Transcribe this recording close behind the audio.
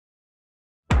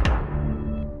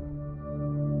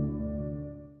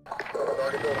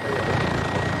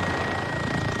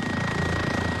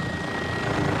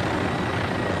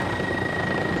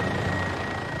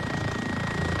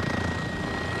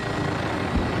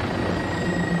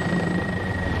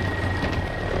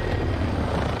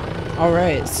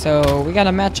Alright, so we got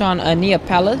a match on Ania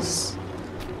Palace.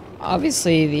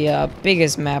 Obviously the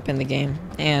biggest map in the game,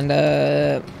 and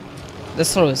the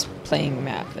slowest playing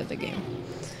map of the game.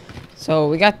 So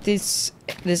we got this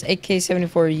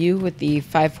AK-74u with the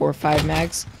 5.45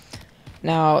 mags.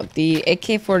 Now the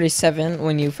AK-47,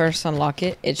 when you first unlock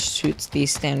it, it shoots the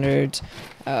standard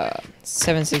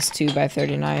 7.62 by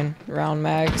 39 round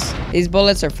mags. These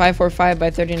bullets are 5.45 by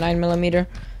 39 millimeter,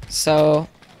 so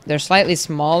they're slightly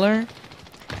smaller,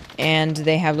 and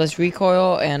they have less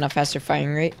recoil and a faster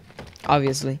firing rate,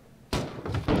 obviously.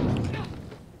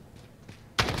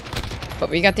 But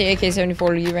we got the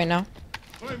AK-74u right now.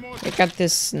 We got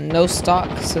this no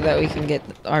stock so that we can get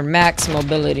our max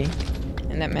mobility.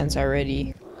 And that man's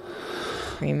already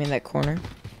creaming that corner.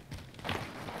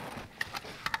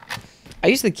 I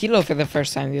used the kilo for the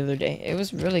first time the other day. It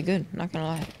was really good, not gonna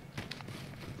lie.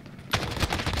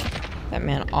 That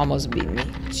man almost beat me.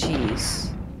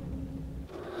 Jeez.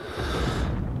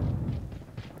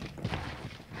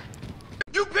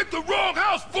 You picked the wrong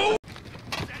house, fool!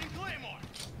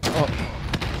 Oh.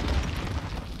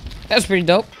 That's pretty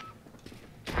dope.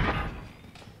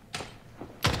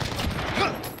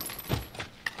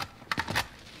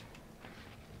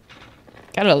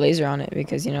 Got a laser on it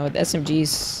because, you know, with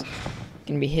SMGs,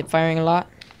 can be hip firing a lot.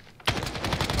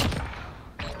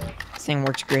 This thing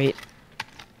works great.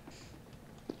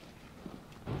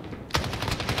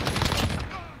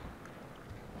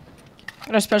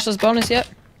 Got our specialist bonus yet?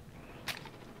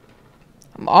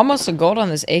 I'm almost a gold on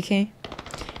this AK.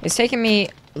 It's taking me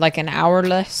like an hour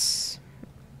less.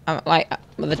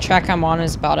 The track I'm on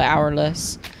is about an hour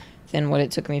less than what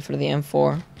it took me for the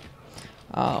M4.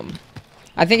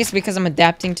 I think it's because I'm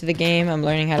adapting to the game. I'm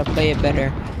learning how to play it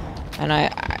better, and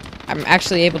I'm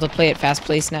actually able to play it fast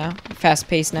paced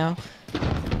now.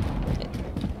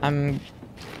 I'm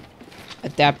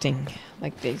adapting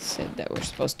like they said that we're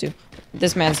supposed to.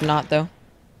 This man's not, though.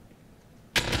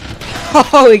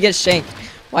 Oh, he gets shanked.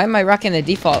 Why am I rocking the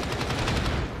default?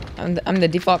 I'm the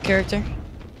default character.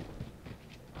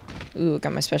 Ooh,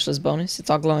 got my specialist bonus. It's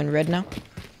all glowing red now.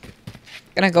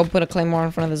 Gonna go put a claymore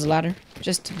in front of this ladder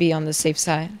just to be on the safe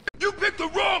side. You picked the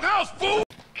wrong house, fool!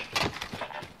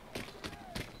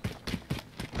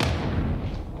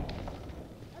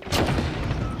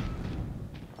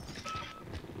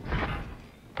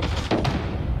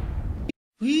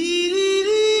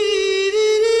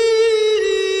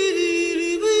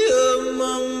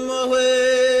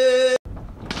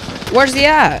 Where's he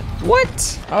at?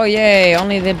 What? Oh yay,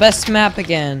 only the best map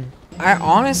again. I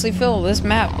honestly feel this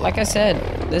map, like I said,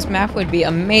 this map would be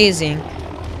amazing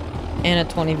in a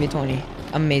 20v20.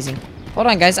 Amazing. Hold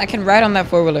on, guys, I can ride on that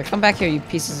four-wheeler. Come back here, you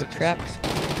pieces of crap.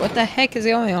 What the heck is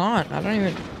going on? I don't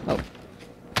even... Oh.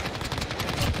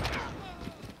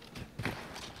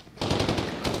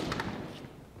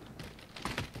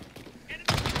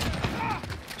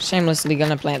 Shamelessly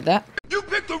gonna plant that. You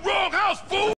picked the wrong house,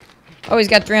 fool! Oh, he's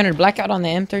got 300 blackout on the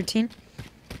M13.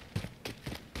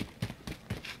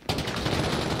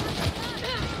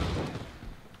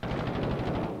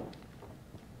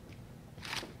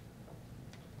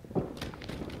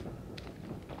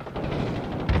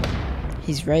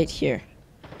 He's right here.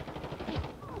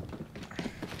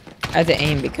 I have to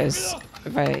aim because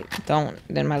if I don't,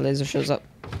 then my laser shows up.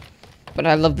 But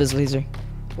I love this laser.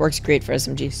 Works great for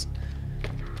SMGs.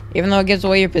 Even though it gives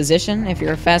away your position, if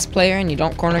you're a fast player and you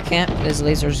don't corner camp, this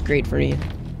laser is great for you.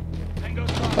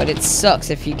 But it sucks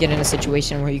if you get in a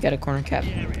situation where you got a corner cap.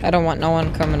 I don't want no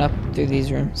one coming up through these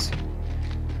rooms.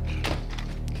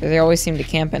 Because they always seem to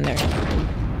camp in there.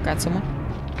 Got someone?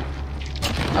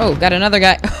 Oh, got another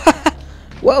guy.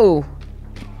 Whoa!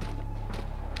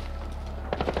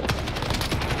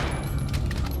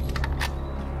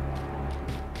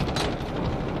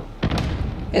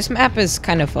 This map is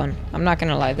kind of fun. I'm not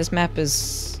gonna lie. This map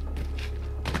has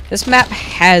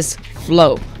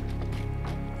flow.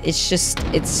 It's just,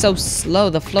 it's so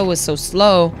slow. The flow is so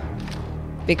slow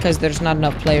because there's not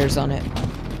enough players on it.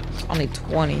 It's only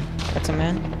 20. That's a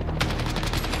man.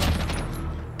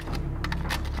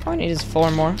 All I need is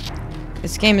 4 more.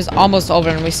 This game is almost over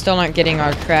and we still aren't getting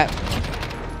our crap.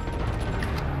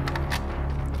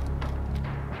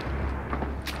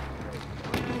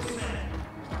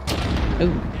 Ooh.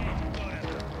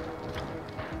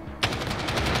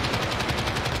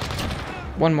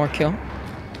 One more kill.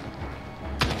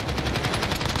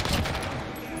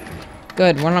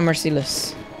 Good, one on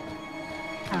Merciless.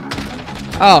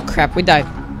 Oh crap, we died.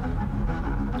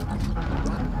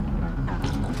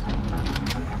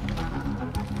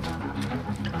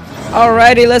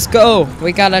 Alrighty, let's go.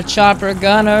 We got a chopper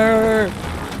gunner.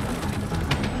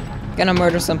 Gonna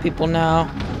murder some people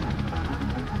now.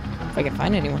 If I can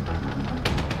find anyone.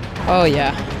 Oh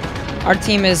yeah. Our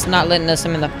team is not letting us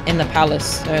in the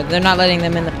palace. They're not letting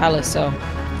them in the palace, so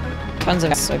tons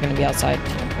of us are gonna be outside.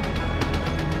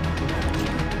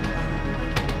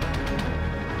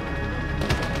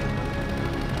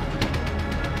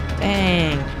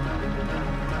 Dang.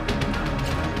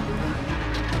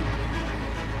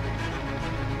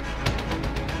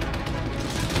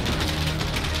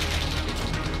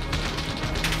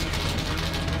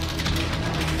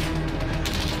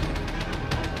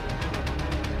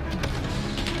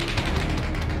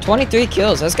 "23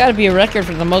 kills. That's got to be a record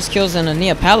for the most kills in a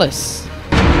Nia Palace.